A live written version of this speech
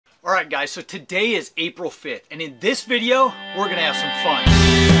Alright guys, so today is April 5th, and in this video, we're going to have some fun.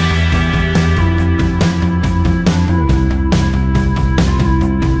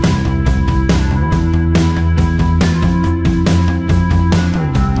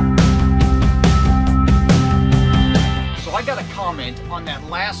 I got a comment on that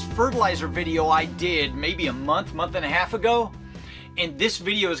last fertilizer video I did maybe a month and a half ago, and this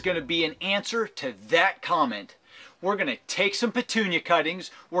video is going to be an answer to that comment. We're going to take some petunia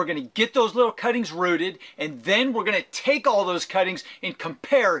cuttings, we're going to get those little cuttings rooted, and then we're going to take all those cuttings and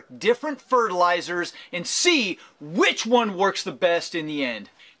compare different fertilizers and see which one works the best in the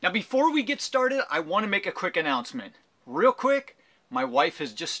end. Now before we get started, I want to make a quick announcement. Real quick. My wife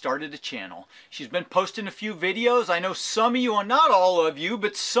has just started a channel. She's been posting a few videos. I know some of you, not all of you,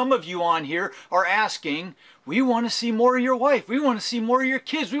 but some of you on here are asking, we want to see more of your wife. We want to see more of your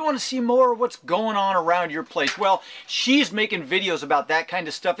kids. We want to see more of what's going on around your place. Well, she's making videos about that kind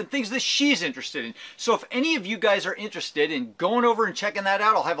of stuff and things that she's interested in. So if any of you guys are interested in going over and checking that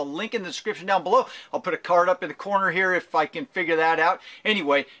out, I'll have a link in the description down below. I'll put a card up in the corner here if I can figure that out.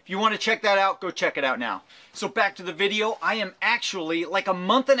 Anyway, if you want to check that out, go check it out now. So back to the video. I am actually like a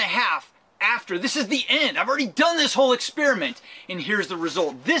month and a half after. This is the end. I've already done this whole experiment, and here's the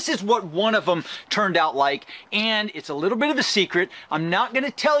result. This is what one of them turned out like, and it's a little bit of a secret. I'm not going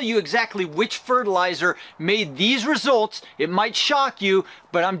to tell you exactly which fertilizer made these results. It might shock you,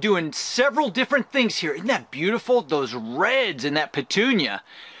 but I'm doing several different things here. Isn't that beautiful? Those reds in that petunia.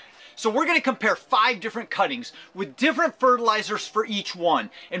 So we're going to compare 5 different cuttings with different fertilizers for each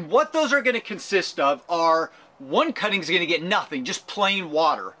one. And what those are going to consist of are, one cutting is going to get nothing, just plain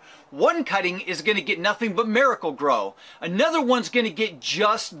water. One cutting is going to get nothing but Miracle-Gro. Another one's going to get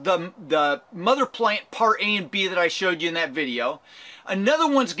just the mother plant part A and B that I showed you in that video. Another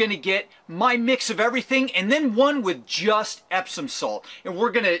one's going to get my mix of everything, and then one with just Epsom salt. And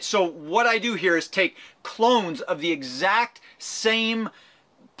we're going to, so what I do here is take clones of the exact same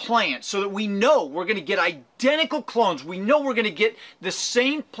plants so that we know we're going to get identical clones. We know we're going to get the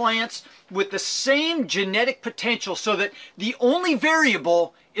same plants with the same genetic potential, so that the only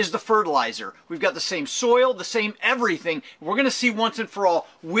variable is the fertilizer. We've got the same soil, the same everything. We're going to see once and for all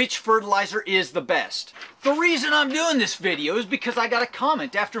which fertilizer is the best. The reason I'm doing this video is because I got a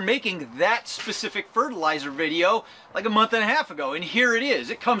comment after making that specific fertilizer video like a month and a half ago, and here it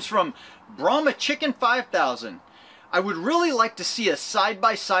is. It comes from Brahma Chicken 5000. I would really like to see a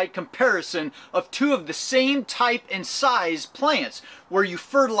side-by-side comparison of 2 of the same type and size plants, where you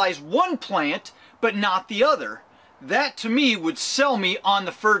fertilize one plant but not the other. That to me would sell me on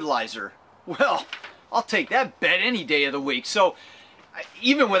the fertilizer. Well, I'll take that bet any day of the week. So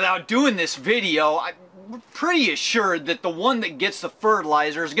even without doing this video, I'm pretty assured that the one that gets the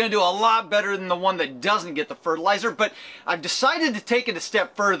fertilizer is going to do a lot better than the one that doesn't get the fertilizer. But I've decided to take it a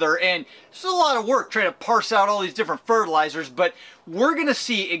step further, and it's a lot of work trying to parse out all these different fertilizers, but we're going to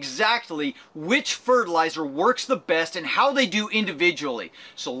see exactly which fertilizer works the best and how they do individually.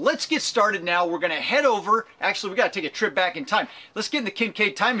 So let's get started now. We're going to head over, actually we got to take a trip back in time. Let's get in the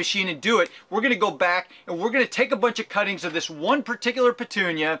Kincaid time machine and do it. We're going to go back and we're going to take a bunch of cuttings of this one particular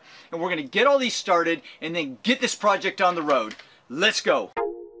petunia, and we're going to get all these started and then get this project on the road. Let's go.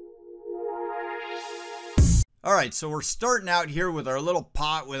 Alright, so we're starting out here with our little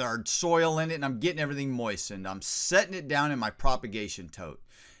pot with our soil in it, and I'm getting everything moistened. I'm setting it down in my propagation tote.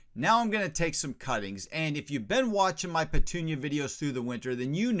 Now I'm going to take some cuttings, and if you've been watching my petunia videos through the winter,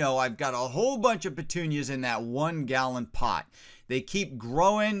 then you know I've got a whole bunch of petunias in that 1-gallon pot. They keep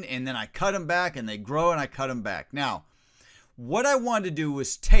growing, and then I cut them back, and they grow, and I cut them back. Now, what I wanted to do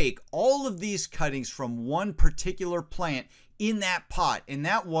was take all of these cuttings from one particular plant in that pot, and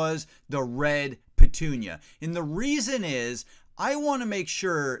that was the red petunia. And the reason is I want to make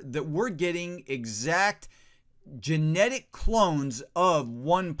sure that we're getting exact genetic clones of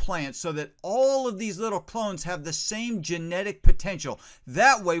one plant, so that all of these little clones have the same genetic potential.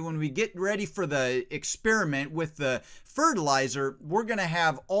 That way, when we get ready for the experiment with the fertilizer, we're going to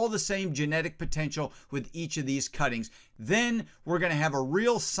have all the same genetic potential with each of these cuttings. Then we're going to have a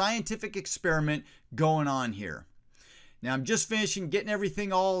real scientific experiment going on here. Now I'm just finishing getting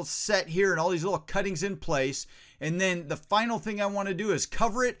everything all set here and all these little cuttings in place. And then the final thing I want to do is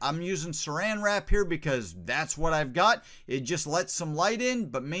cover it. I'm using saran wrap here because that's what I've got. It just lets some light in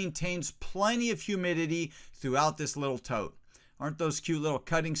but maintains plenty of humidity throughout this little tote. Aren't those cute little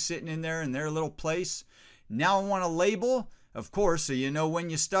cuttings sitting in there in their little place? Now I want to label, of course, so you know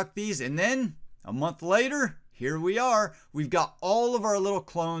when you stuck these. And then a month later, here we are. We've got all of our little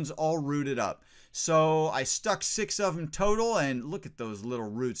clones all rooted up. So I stuck 6 of them total, and look at those little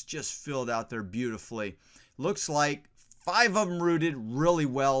roots just filled out there beautifully. Looks like 5 of them rooted really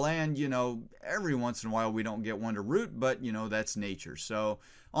well, and you know, every once in a while we don't get one to root, but you know, that's nature. So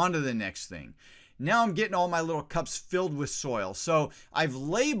on to the next thing. Now I'm getting all my little cups filled with soil. So I've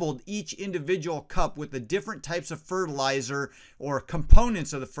labeled each individual cup with the different types of fertilizer or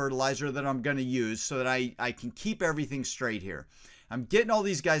components of the fertilizer that I'm going to use so that I can keep everything straight here. I'm getting all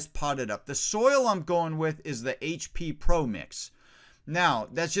these guys potted up. The soil I'm going with is the HP Pro Mix. Now,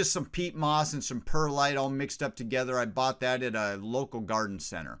 that's just some peat moss and some perlite all mixed up together. I bought that at a local garden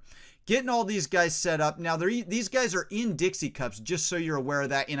center. Getting all these guys set up. Now, these guys are in Dixie cups, just so you're aware of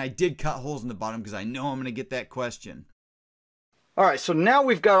that. And I did cut holes in the bottom because I know I'm going to get that question. All right, so now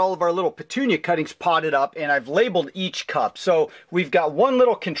we've got all of our little petunia cuttings potted up, and I've labeled each cup. So we've got one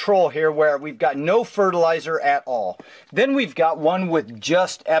little control here where we've got no fertilizer at all. Then we've got one with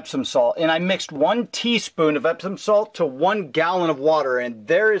just Epsom salt, and I mixed 1 teaspoon of Epsom salt to 1 gallon of water, and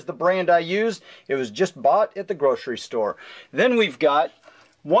there is the brand I used. It was just bought at the grocery store. Then we've got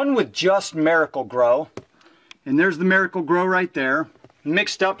one with just Miracle-Gro, and there's the Miracle-Gro right there.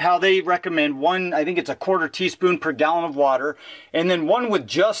 Mixed up how they recommend, one, I think it's a 1/4 teaspoon per gallon of water, and then one with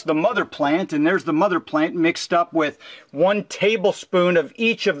just the mother plant, and there's the mother plant mixed up with 1 tablespoon of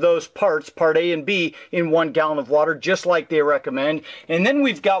each of those parts, part A and B, in 1 gallon of water, just like they recommend. And then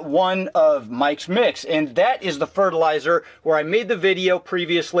we've got one of Mike's Mix, and that is the fertilizer where I made the video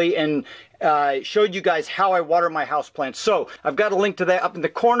previously and showed you guys how I water my houseplants. So I've got a link to that up in the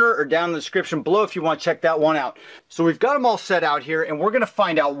corner or down in the description below if you want to check that one out. So we've got them all set out here, and we're going to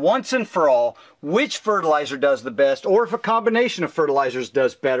find out once and for all which fertilizer does the best, or if a combination of fertilizers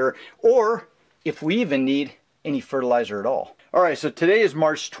does better, or if we even need any fertilizer at all. All right, so today is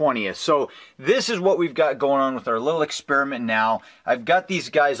March 20th. So this is what we've got going on with our little experiment now. I've got these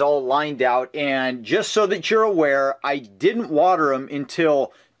guys all lined out, and just so that you're aware, I didn't water them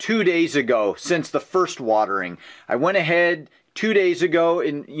until 2 days ago since the first watering. I went ahead 2 days ago,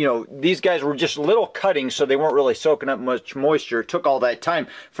 and you know, these guys were just little cuttings, so they weren't really soaking up much moisture. It took all that time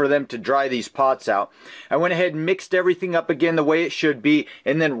for them to dry these pots out. I went ahead and mixed everything up again the way it should be,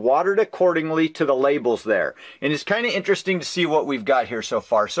 and then watered accordingly to the labels there. And it's kind of interesting to see what we've got here so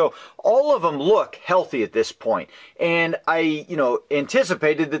far. So all of them look healthy at this point, and I, you know,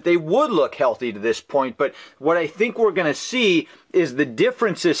 anticipated that they would look healthy to this point, but what I think we're going to see is the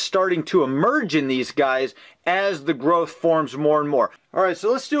differences starting to emerge in these guys as the growth forms more and more. All right,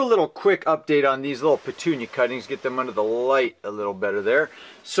 so let's do a little quick update on these little petunia cuttings, get them under the light a little better there.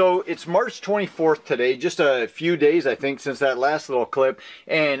 So it's March 24th today, just a few days I think since that last little clip,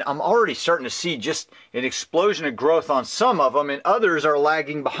 and I'm already starting to see just an explosion of growth on some of them, and others are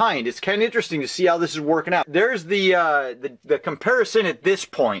lagging behind. It's kind of interesting to see how this is working out. There's the comparison at this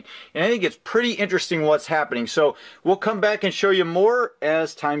point, and I think it's pretty interesting what's happening. So we'll come back and show you more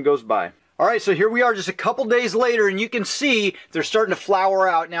as time goes by. All right, so here we are just a couple days later, and you can see they're starting to flower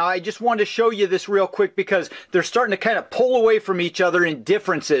out. Now, I just wanted to show you this real quick because they're starting to kind of pull away from each other in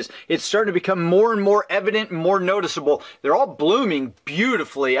differences. It's starting to become more and more evident and more noticeable. They're all blooming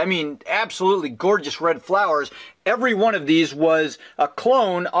beautifully. I mean, absolutely gorgeous red flowers. Every one of these was a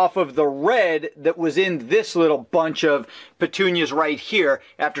clone off of the red that was in this little bunch of petunias right here.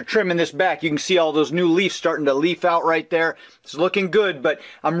 After trimming this back, you can see all those new leaves starting to leaf out right there. It's looking good, but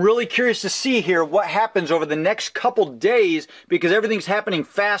I'm really curious to see here what happens over the next couple days because everything's happening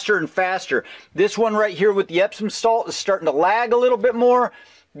faster and faster. This one right here with the Epsom salt is starting to lag a little bit more.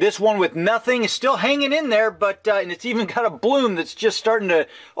 This one with nothing is still hanging in there, but and it's even got a bloom that's just starting to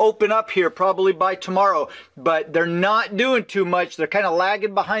open up here probably by tomorrow. But they're not doing too much. They're kind of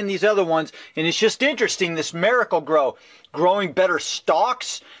lagging behind these other ones. And it's just interesting, this Miracle-Gro growing better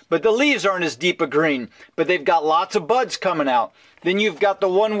stalks, but the leaves aren't as deep a green. But they've got lots of buds coming out. Then you've got the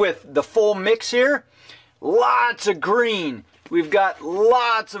one with the full mix here. Lots of green. We've got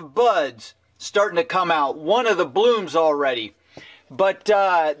lots of buds starting to come out. One of the blooms already. But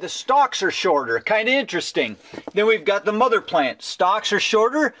the stalks are shorter, kind of interesting. Then we've got the mother plant. Stalks are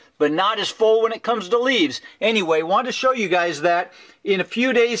shorter, but not as full when it comes to leaves. Anyway, wanted to show you guys that in a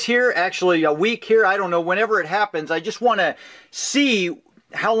few days here, actually a week here, I don't know, whenever it happens, I just want to see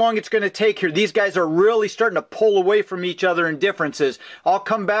how long it's going to take here. These guys are really starting to pull away from each other in differences. I'll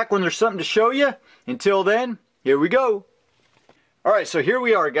come back when there's something to show you. Until then, here we go. All right, so here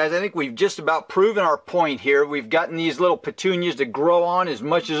we are, guys. I think we've just about proven our point here. We've gotten these little petunias to grow on as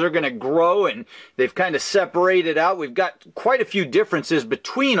much as they're going to grow, and they've kind of separated out. We've got quite a few differences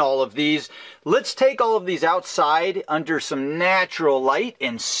between all of these. Let's take all of these outside under some natural light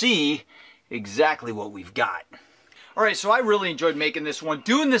and see exactly what we've got. Alright, so I really enjoyed making this one,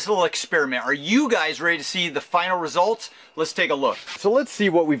 doing this little experiment. Are you guys ready to see the final results? Let's take a look. So let's see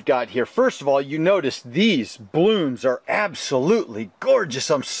what we've got here. First of all, you notice these blooms are absolutely gorgeous.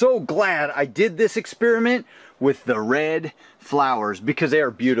 I'm so glad I did this experiment with the red flowers because they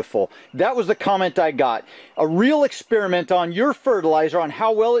are beautiful. That was the comment I got. A real experiment on your fertilizer, on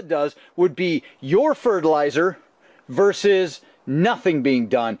how well it does, would be your fertilizer versus nothing being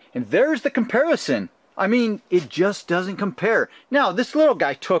done. And there's the comparison. I mean, it just doesn't compare. Now, this little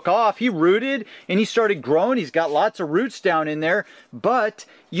guy took off. He rooted and he started growing. He's got lots of roots down in there. But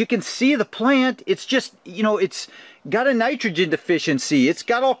you can see the plant. It's just, you know, it's got a nitrogen deficiency. It's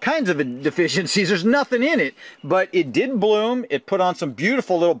got all kinds of deficiencies. There's nothing in it. But it did bloom. It put on some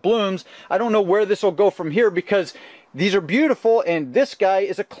beautiful little blooms. I don't know where this will go from here because these are beautiful, and this guy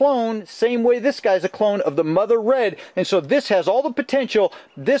is a clone, same way this guy is a clone of the mother red, and so this has all the potential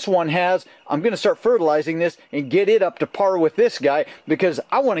this one has. I'm going to start fertilizing this and get it up to par with this guy because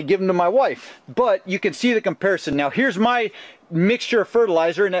I want to give him to my wife. But you can see the comparison. Now here's my mixture of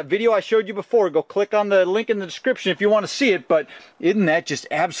fertilizer in that video I showed you before. Go click on the link in the description if you want to see it. But isn't that just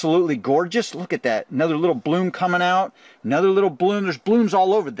absolutely gorgeous? Look at that. Another little bloom coming out. Another little bloom. There's blooms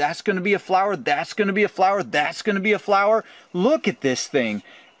all over. That's going to be a flower. That's going to be a flower. That's going to be a flower. Look at this thing.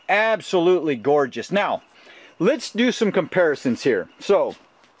 Absolutely gorgeous. Now, let's do some comparisons here. So,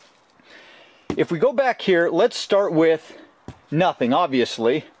 if we go back here, let's start with nothing,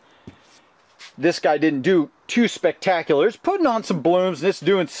 obviously. This guy didn't do too spectacular. It's putting on some blooms and it's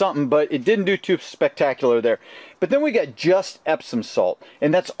doing something, but it didn't do too spectacular there. But then we got just Epsom salt,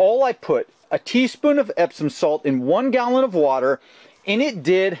 and that's all I put. A teaspoon of Epsom salt in 1 gallon of water, and it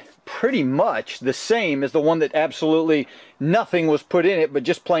did pretty much the same as the one that absolutely nothing was put in it but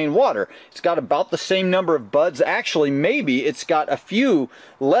just plain water. It's got about the same number of buds. Actually, maybe it's got a few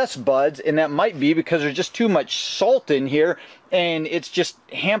less buds, and that might be because there's just too much salt in here and it's just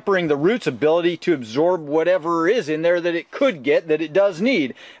hampering the root's ability to absorb whatever is in there that it could get, that it does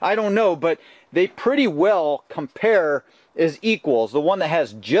need. I don't know, but they pretty well compare as equals, the one that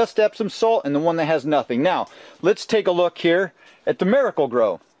has just Epsom salt and the one that has nothing. Now, let's take a look here at the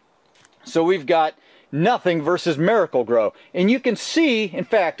Miracle-Gro. So we've got nothing versus Miracle-Gro. And you can see, in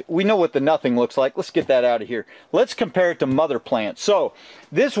fact, we know what the nothing looks like. Let's get that out of here. Let's compare it to mother plant. So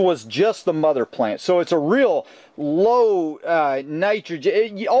this was just the mother plant. So it's a real low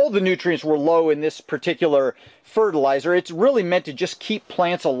nitrogen. All the nutrients were low in this particular fertilizer. It's really meant to just keep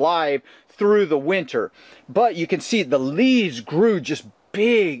plants alive through the winter. But you can see the leaves grew just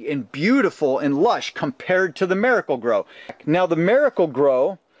big and beautiful and lush compared to the Miracle-Gro. Now the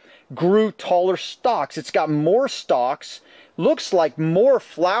Miracle-Gro grew taller stalks. It's got more stalks, looks like more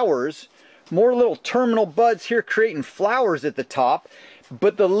flowers, more little terminal buds here creating flowers at the top,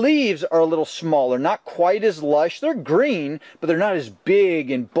 but the leaves are a little smaller, not quite as lush. They're green, but they're not as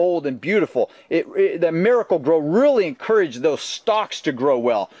big and bold and beautiful. The Miracle-Gro really encouraged those stalks to grow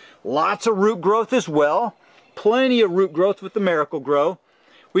well. Lots of root growth as well. Plenty of root growth with the Miracle-Gro.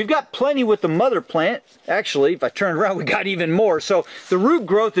 We've got plenty with the mother plant. Actually, if I turn around, we got even more. So the root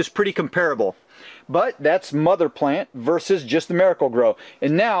growth is pretty comparable. But that's mother plant versus just the Miracle-Gro.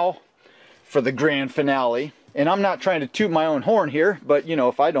 And now, for the grand finale, and I'm not trying to toot my own horn here, but you know,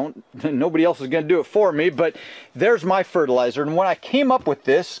 if I don't, nobody else is going to do it for me. But there's my fertilizer. And when I came up with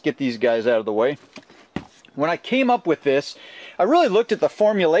this, get these guys out of the way. When I came up with this, I really looked at the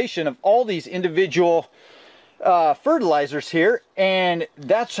formulation of all these individual fertilizers here, and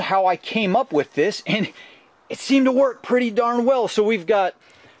that's how I came up with this, and it seemed to work pretty darn well. So we've got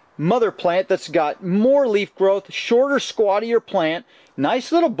mother plant that's got more leaf growth, shorter, squattier plant,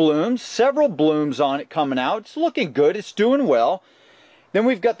 nice little blooms, several blooms on it coming out. It's looking good, it's doing well. Then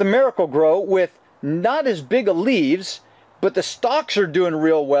we've got the Miracle-Gro with not as big of leaves, but the stalks are doing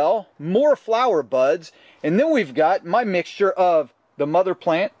real well, more flower buds. And then we've got my mixture of the mother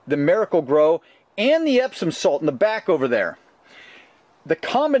plant, the Miracle-Gro, and the Epsom salt in the back over there. The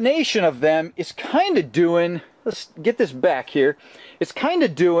combination of them is kind of doing, let's get this back here, it's kind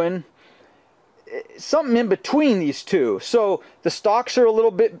of doing something in between these two. So the stalks are a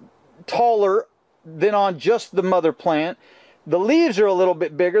little bit taller than on just the mother plant. The leaves are a little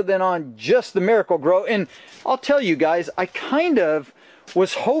bit bigger than on just the Miracle-Gro. And I'll tell you guys, I kind of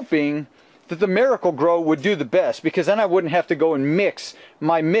was hoping that the Miracle-Gro would do the best, because then I wouldn't have to go and mix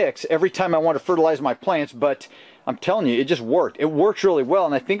my mix every time I want to fertilize my plants. But I'm telling you, it just worked. It works really well,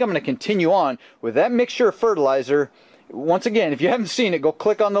 and I think I'm going to continue on with that mixture of fertilizer. Once again, if you haven't seen it, go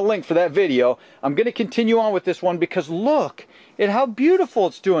click on the link for that video. I'm going to continue on with this one because look at how beautiful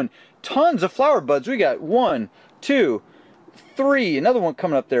it's doing. Tons of flower buds. We got 1, 2, 3, another one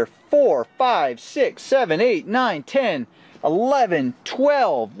coming up there, 4, 5, 6, 7, 8, 9, 10, 11,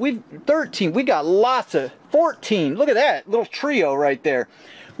 12, 13, we got lots of, 14, look at that little trio right there.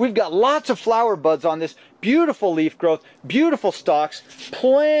 We've got lots of flower buds on this, beautiful leaf growth, beautiful stalks,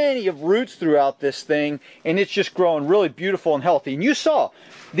 plenty of roots throughout this thing, and it's just growing really beautiful and healthy. And you saw,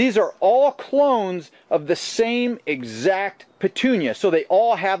 these are all clones of the same exact petunia, so they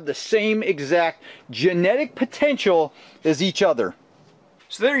all have the same exact genetic potential as each other.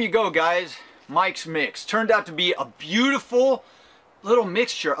 So there you go, guys. Mike's mix turned out to be a beautiful little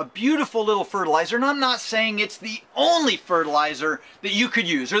mixture, a beautiful little fertilizer. And I'm not saying it's the only fertilizer that you could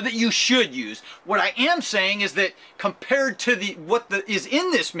use or that you should use. What I am saying is that compared to what is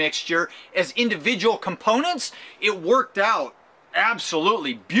in this mixture as individual components, it worked out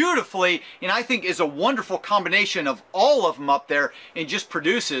absolutely beautifully, and I think is a wonderful combination of all of them up there, and just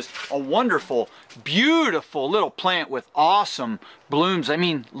produces a wonderful, beautiful little plant with awesome blooms. I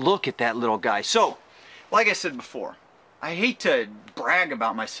mean, look at that little guy. So, like I said before, I hate to brag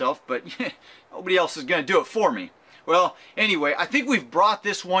about myself, but nobody else is going to do it for me. Well, anyway, I think we've brought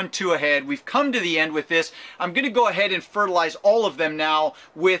this one to a head. We've come to the end with this. I'm going to go ahead and fertilize all of them now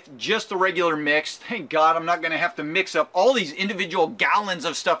with just the regular mix. Thank God I'm not going to have to mix up all these individual gallons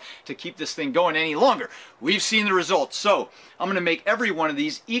of stuff to keep this thing going any longer. We've seen the results. So I'm going to make every one of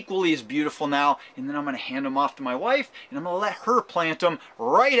these equally as beautiful now, and then I'm going to hand them off to my wife, and I'm going to let her plant them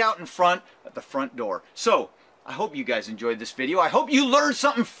right out in front at the front door. So I hope you guys enjoyed this video. I hope you learned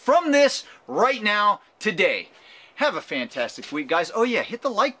something from this right now, today. Have a fantastic week, guys. Oh yeah, hit the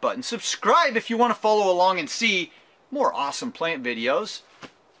like button. Subscribe if you want to follow along and see more awesome plant videos.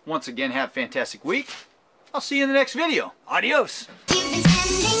 Once again, have a fantastic week. I'll see you in the next video. Adios.